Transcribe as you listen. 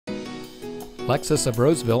Lexus of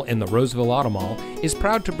Roseville in the Roseville Auto Mall is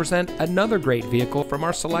proud to present another great vehicle from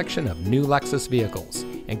our selection of new Lexus vehicles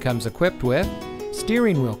and comes equipped with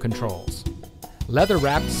steering wheel controls,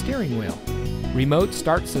 leather-wrapped steering wheel, remote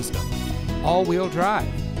start system, all-wheel drive,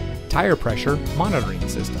 tire pressure monitoring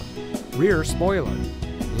system, rear spoiler,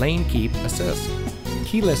 lane keep assist,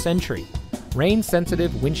 keyless entry,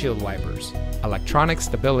 rain-sensitive windshield wipers, electronic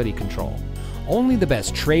stability control. Only the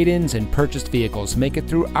best trade-ins and purchased vehicles make it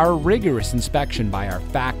through our rigorous inspection by our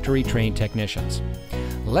factory-trained technicians.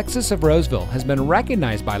 Lexus of Roseville has been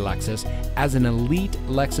recognized by Lexus as an elite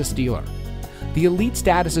Lexus dealer. The elite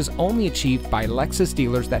status is only achieved by Lexus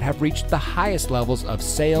dealers that have reached the highest levels of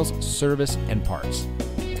sales, service, and parts.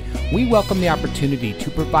 We welcome the opportunity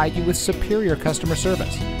to provide you with superior customer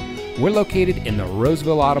service. We're located in the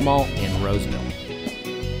Roseville Auto Mall in Roseville.